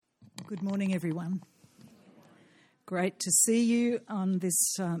Good morning, everyone. Great to see you on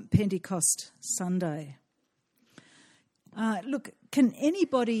this Pentecost Sunday. Look, can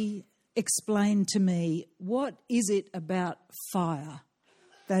anybody explain to me what is it about fire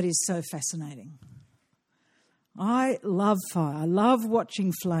that is so fascinating? I love fire. I love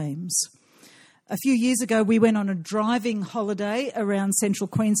watching flames. A few years ago, we went on a driving holiday around central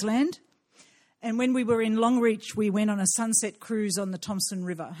Queensland. And when we were in Longreach, we went on a sunset cruise on the Thomson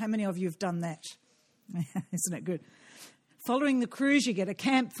River. How many of you have done that? Isn't it good? Following the cruise, you get a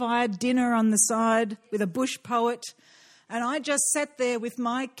campfire, dinner on the side with a bush poet. And I just sat there with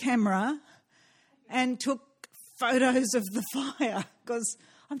my camera and took photos of the fire because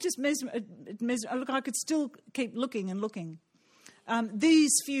I'm just look, I could still keep looking and looking.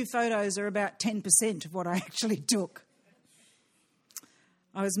 These few photos are about 10% of what I actually took.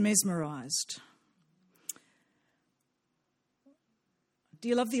 I was mesmerised. Do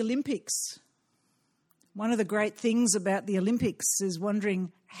you love the Olympics? One of the great things about the Olympics is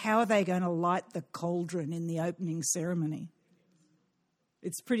wondering how are they going to light the cauldron in the opening ceremony.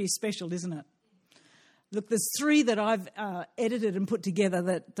 It's pretty special, isn't it? Look, there's three that I've edited and put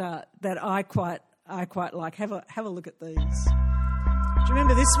together that I quite like. Have a look at these. Do you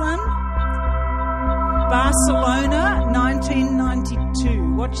remember this one? Barcelona,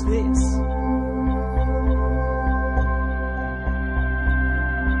 1992. Watch this.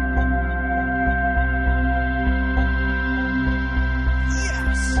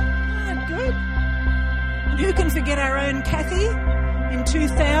 Who can forget our own Kathy in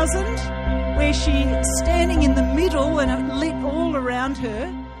 2000, where she's standing in the middle and it lit all around her,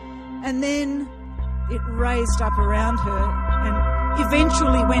 and then it raised up around her and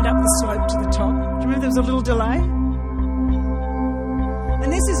eventually went up the slope to the top. Do you remember there was a little delay?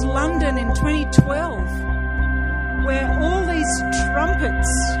 And this is London in 2012, where all these trumpets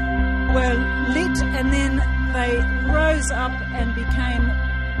were lit and then they rose up and became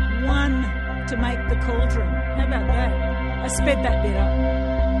one to make the cauldron. How about that? I sped that bit up.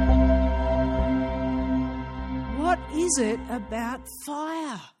 What is it about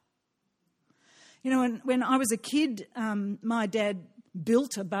fire? You know, when I was a kid, my dad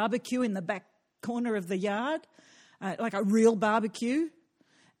built a barbecue in the back corner of the yard, like a real barbecue,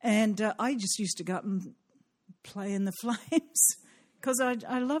 and I just used to go up and play in the flames because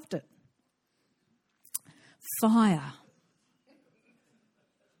I loved it. Fire.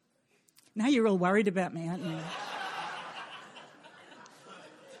 Now you're all worried about me, aren't you?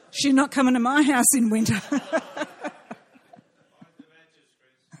 She's not coming to my house in winter.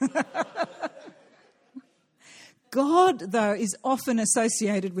 God, though, is often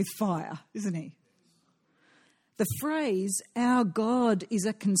associated with fire, isn't he? The phrase, our God is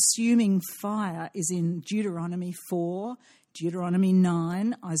a consuming fire, is in Deuteronomy 4, Deuteronomy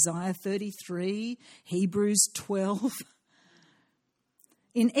 9, Isaiah 33, Hebrews 12.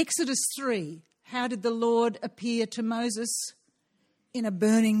 In Exodus 3, how did the Lord appear to Moses? In a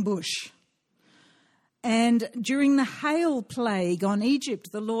burning bush. And during the hail plague on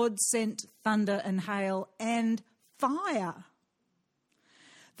Egypt, the Lord sent thunder and hail and fire.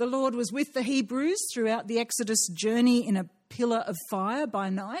 The Lord was with the Hebrews throughout the Exodus journey in a pillar of fire by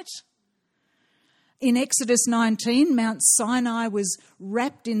night. In Exodus 19, Mount Sinai was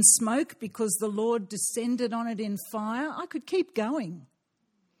wrapped in smoke because the Lord descended on it in fire. I could keep going.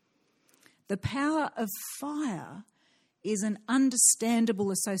 The power of fire is an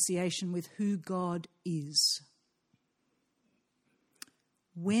understandable association with who God is.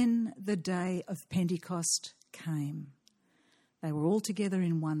 When the day of Pentecost came, they were all together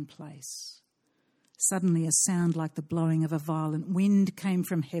in one place. Suddenly a sound like the blowing of a violent wind came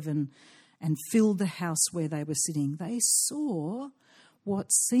from heaven and filled the house where they were sitting. They saw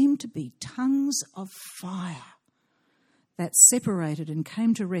what seemed to be tongues of fire that separated and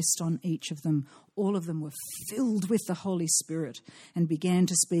came to rest on each of them. All of them were filled with the Holy Spirit and began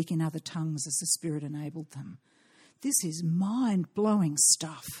to speak in other tongues as the Spirit enabled them. This is mind-blowing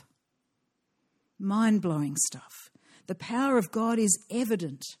stuff. Mind-blowing stuff. The power of God is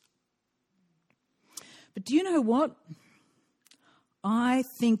evident. But do you know what? I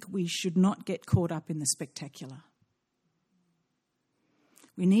think we should not get caught up in the spectacular.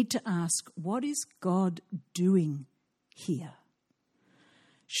 We need to ask, what is God doing here?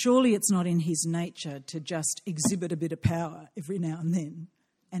 Surely it's not in his nature to just exhibit a bit of power every now and then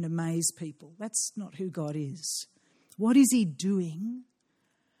and amaze people. That's not who God is. What is he doing?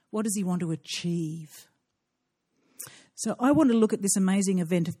 What does he want to achieve? So I want to look at this amazing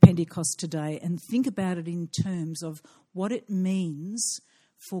event of Pentecost today and think about it in terms of what it means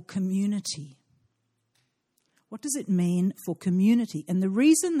for community. What does it mean for community? And the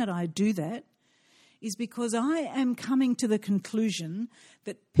reason that I do that is because I am coming to the conclusion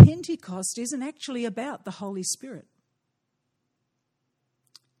that Pentecost isn't actually about the Holy Spirit.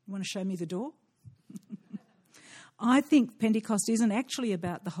 You want to show me the door? I think Pentecost isn't actually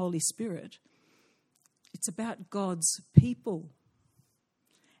about the Holy Spirit. It's about God's people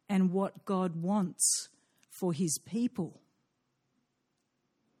and what God wants for his people.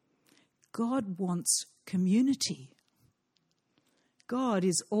 God wants community. God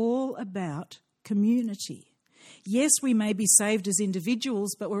is all about community. Yes, we may be saved as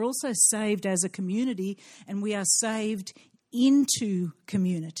individuals, but we're also saved as a community, and we are saved into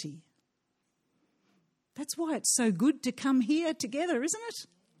community. That's why it's so good to come here together, isn't it?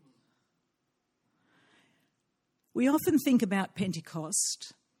 We often think about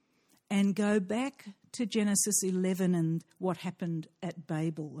Pentecost and go back to Genesis 11 and what happened at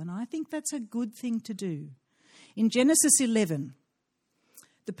Babel, and I think that's a good thing to do. In Genesis 11,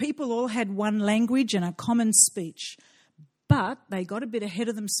 the people all had one language and a common speech, but they got a bit ahead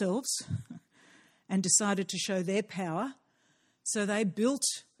of themselves and decided to show their power. So they built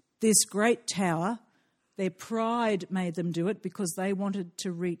this great tower. Their pride made them do it because they wanted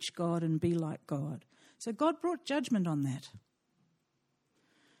to reach God and be like God. So God brought judgment on that.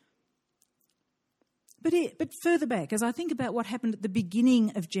 But further back, as I think about what happened at the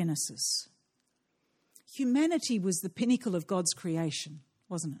beginning of Genesis, humanity was the pinnacle of God's creation,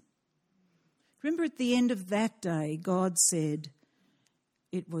 wasn't it? Remember at the end of that day, God said,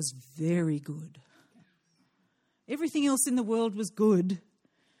 it was very good. Everything else in the world was good,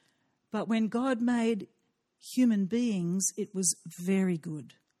 but when God made human beings, it was very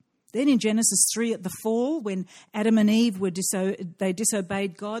good. Then in Genesis 3 at the fall, when Adam and Eve they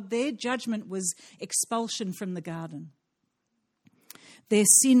disobeyed God, their judgment was expulsion from the garden. Their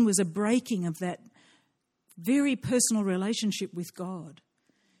sin was a breaking of that very personal relationship with God.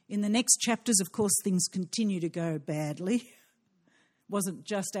 In the next chapters, of course, things continue to go badly. It wasn't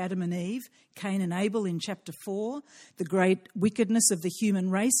just Adam and Eve, Cain and Abel in chapter 4, the great wickedness of the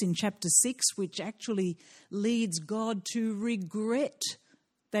human race in chapter 6, which actually leads God to regret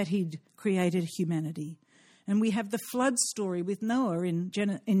that he'd created humanity. And we have the flood story with Noah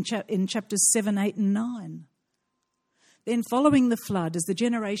in chapters 7, 8 and 9. Then following the flood, as the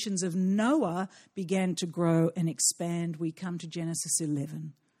generations of Noah began to grow and expand, we come to Genesis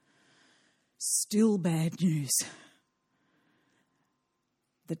 11. Still bad news.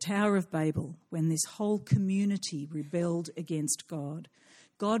 The Tower of Babel, when this whole community rebelled against God,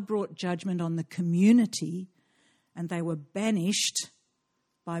 God brought judgment on the community and they were banished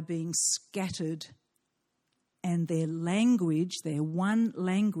by being scattered, and their language, their one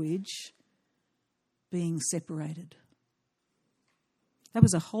language, being separated. That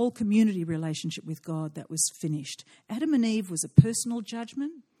was a whole community relationship with God that was finished. Adam and Eve was a personal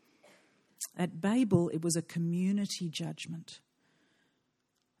judgment. At Babel, it was a community judgment.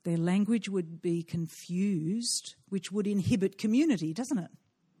 Their language would be confused, which would inhibit community, doesn't it?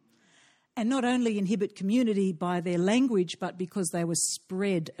 And not only inhibit community by their language, but because they were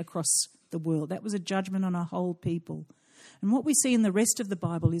spread across the world. That was a judgment on a whole people. And what we see in the rest of the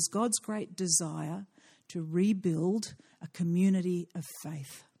Bible is God's great desire to rebuild a community of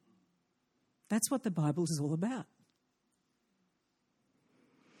faith. That's what the Bible is all about.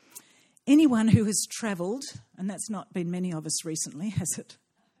 Anyone who has travelled, and that's not been many of us recently, has it?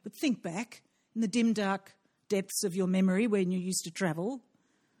 But think back in the dim, dark depths of your memory when you used to travel.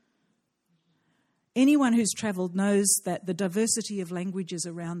 Anyone who's travelled knows that the diversity of languages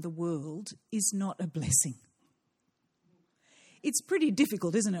around the world is not a blessing. It's pretty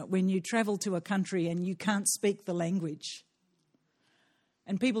difficult, isn't it, when you travel to a country and you can't speak the language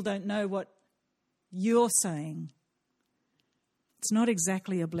and people don't know what you're saying. It's not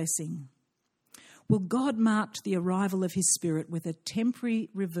exactly a blessing. Well, God marked the arrival of his Spirit with a temporary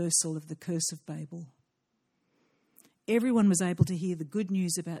reversal of the curse of Babel. Everyone was able to hear the good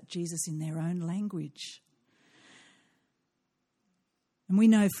news about Jesus in their own language. And we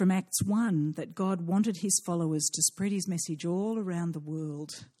know from Acts 1 that God wanted his followers to spread his message all around the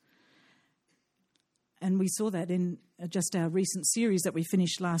world. And we saw that in just our recent series that we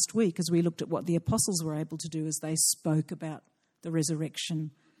finished last week as we looked at what the apostles were able to do as they spoke about the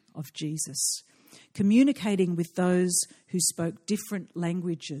resurrection of Jesus. Communicating with those who spoke different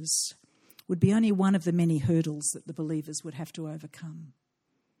languages would be only one of the many hurdles that the believers would have to overcome.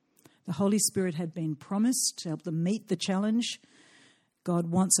 The Holy Spirit had been promised to help them meet the challenge.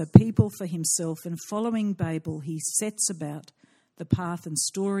 God wants a people for himself, and following Babel, he sets about the path and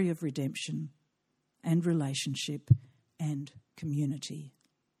story of redemption and relationship and community.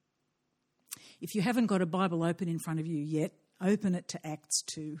 If you haven't got a Bible open in front of you yet, open it to Acts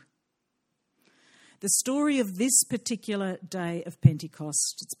 2. The story of this particular day of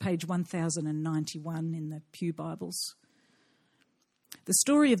Pentecost, it's page 1091 in the Pew Bibles. The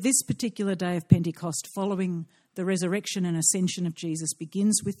story of this particular day of Pentecost following the resurrection and ascension of Jesus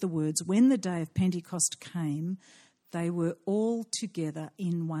begins with the words, "When the day of Pentecost came, they were all together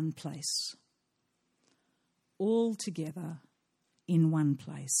in one place." All together in one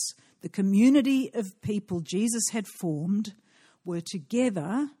place. The community of people Jesus had formed were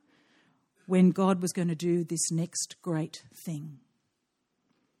together when God was going to do this next great thing.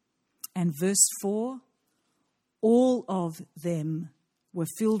 And verse 4, all of them were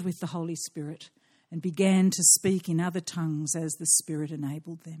filled with the Holy Spirit and began to speak in other tongues as the Spirit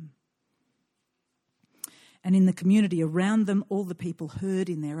enabled them. And in the community around them, all the people heard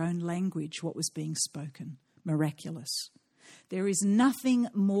in their own language what was being spoken. Miraculous. There is nothing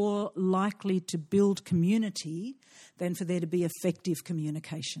more likely to build community than for there to be effective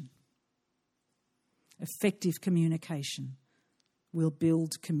communication. Effective communication will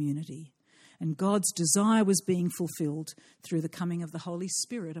build community. And God's desire was being fulfilled through the coming of the Holy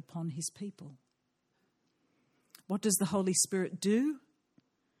Spirit upon his people. What does the Holy Spirit do?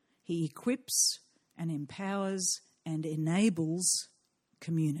 He equips and empowers and enables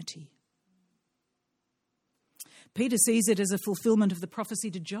community. Peter sees it as a fulfillment of the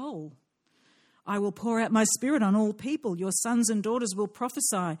prophecy to Joel. "I will pour out my Spirit on all people. Your sons and daughters will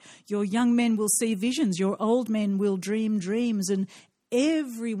prophesy. Your young men will see visions. Your old men will dream dreams. And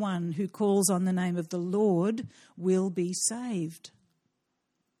everyone who calls on the name of the Lord will be saved."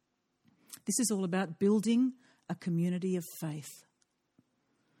 This is all about building a community of faith.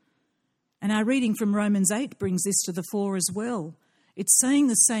 And our reading from Romans 8 brings this to the fore as well. It's saying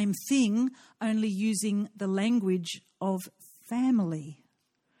the same thing, only using the language of family.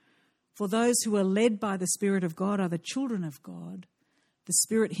 For those who are led by the Spirit of God are the children of God. The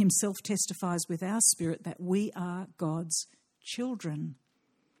Spirit himself testifies with our spirit that we are God's children.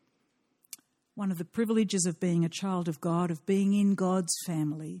 One of the privileges of being a child of God, of being in God's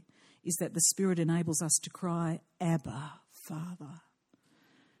family, is that the Spirit enables us to cry, "Abba, Father."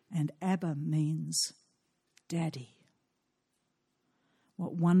 And Abba means Daddy.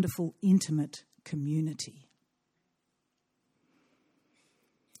 What wonderful, intimate community.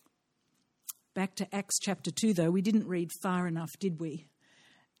 Back to Acts chapter 2, though. We didn't read far enough, did we?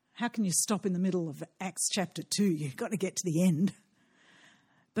 How can you stop in the middle of Acts chapter 2? You've got to get to the end.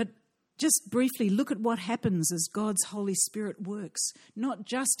 But just briefly, look at what happens as God's Holy Spirit works, not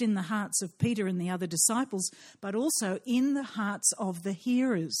just in the hearts of Peter and the other disciples, but also in the hearts of the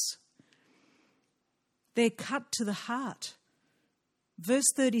hearers. They're cut to the heart. Verse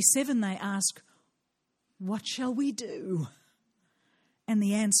 37, they ask, "What shall we do?" And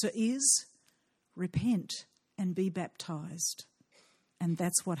the answer is, repent and be baptized. And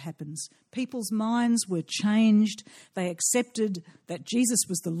that's what happens. People's minds were changed. They accepted that Jesus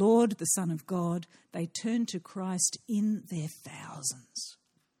was the Lord, the Son of God. They turned to Christ in their thousands.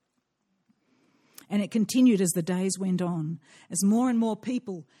 And it continued as the days went on, as more and more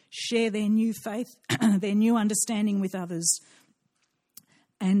people share their new faith, their new understanding with others.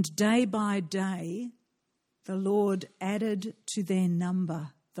 And day by day, the Lord added to their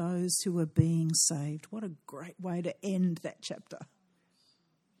number those who were being saved. What a great way to end that chapter.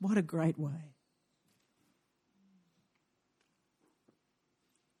 What a great way.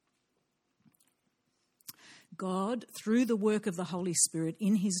 God, through the work of the Holy Spirit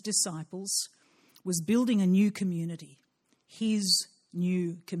in his disciples, was building a new community, his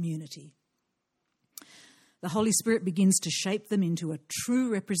new community. The Holy Spirit begins to shape them into a true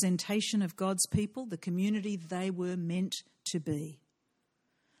representation of God's people, the community they were meant to be.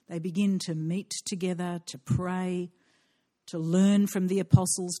 They begin to meet together, to pray, to learn from the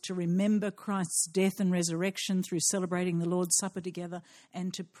apostles, to remember Christ's death and resurrection through celebrating the Lord's Supper together,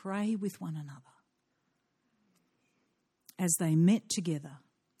 and to pray with one another. As they met together,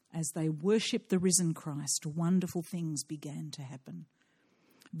 as they worshipped the risen Christ, wonderful things began to happen.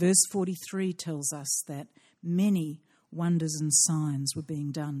 Verse 43 tells us that many wonders and signs were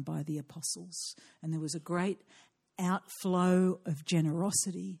being done by the apostles, and there was a great outflow of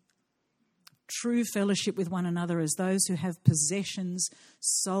generosity, true fellowship with one another, as those who have possessions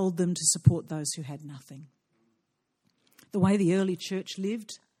sold them to support those who had nothing. The way the early church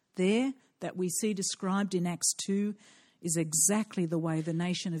lived there, that we see described in Acts 2, is exactly the way the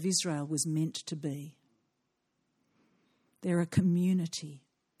nation of Israel was meant to be. They're a community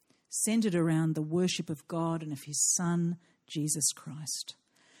centred around the worship of God and of his Son, Jesus Christ.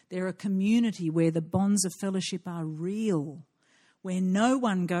 They're a community where the bonds of fellowship are real, where no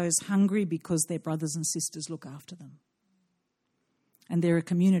one goes hungry because their brothers and sisters look after them. And they're a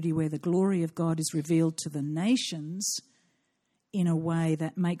community where the glory of God is revealed to the nations in a way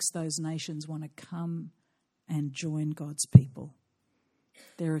that makes those nations want to come and join God's people.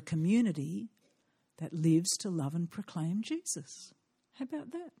 They're a community that lives to love and proclaim Jesus. How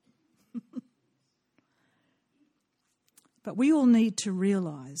about that? But we all need to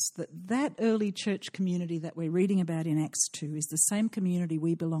realise that that early church community that we're reading about in Acts 2 is the same community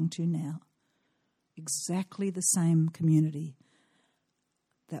we belong to now. Exactly the same community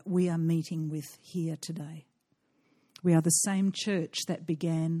that we are meeting with here today. We are the same church that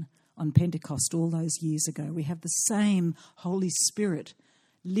began on Pentecost all those years ago. We have the same Holy Spirit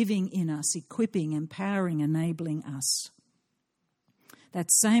living in us, equipping, empowering, enabling us.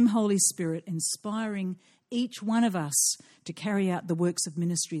 That same Holy Spirit inspiring each one of us to carry out the works of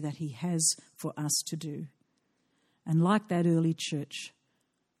ministry that he has for us to do. And like that early church,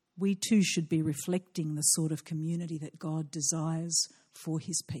 we too should be reflecting the sort of community that God desires for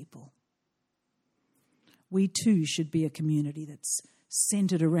his people. We too should be a community that's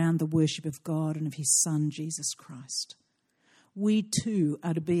centred around the worship of God and of his Son, Jesus Christ. We too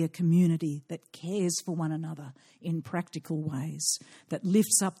are to be a community that cares for one another in practical ways, that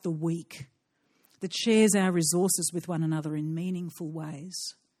lifts up the weak, that shares our resources with one another in meaningful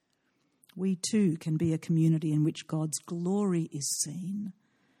ways. We too can be a community in which God's glory is seen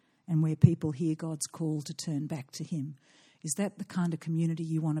and where people hear God's call to turn back to him. Is that the kind of community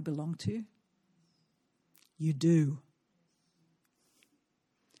you want to belong to? You do.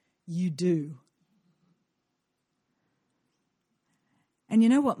 You do. And you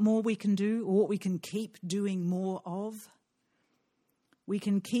know what more we can do, or what we can keep doing more of? We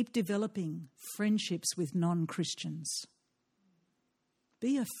can keep developing friendships with non-Christians.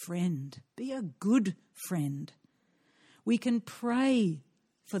 Be a friend. Be a good friend. We can pray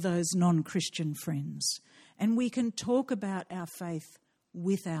for those non-Christian friends, and we can talk about our faith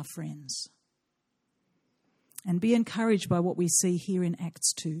with our friends. And be encouraged by what we see here in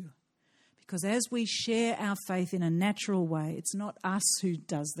Acts 2. Because as we share our faith in a natural way, it's not us who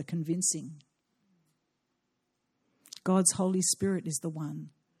does the convincing. God's Holy Spirit is the one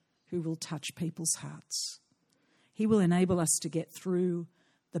who will touch people's hearts. He will enable us to get through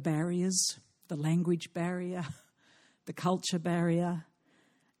the barriers, the language barrier, the culture barrier,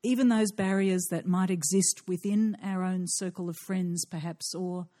 even those barriers that might exist within our own circle of friends perhaps,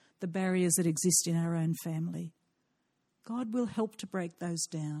 or the barriers that exist in our own family. God will help to break those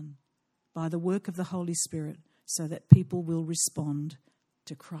down by the work of the Holy Spirit so that people will respond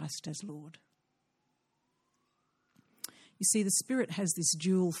to Christ as Lord. You see, the Spirit has this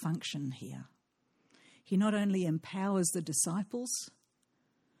dual function here. He not only empowers the disciples,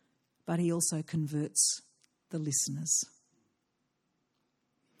 but he also converts the listeners.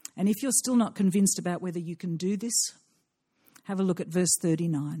 And if you're still not convinced about whether you can do this, have a look at verse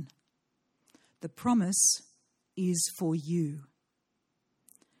 39. The promise is for you,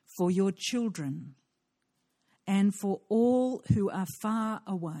 for your children, and for all who are far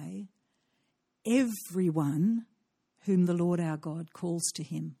away, everyone whom the Lord our God calls to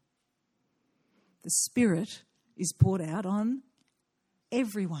him. The Spirit is poured out on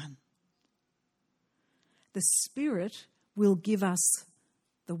everyone. The Spirit will give us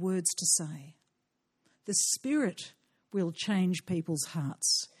the words to say. The Spirit will change people's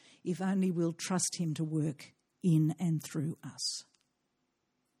hearts if only we'll trust him to work in and through us.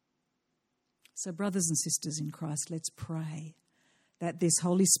 So, brothers and sisters in Christ, let's pray that this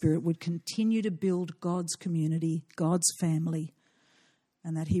Holy Spirit would continue to build God's community, God's family,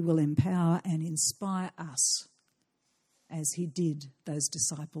 and that he will empower and inspire us as he did those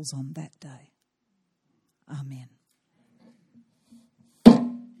disciples on that day. Amen.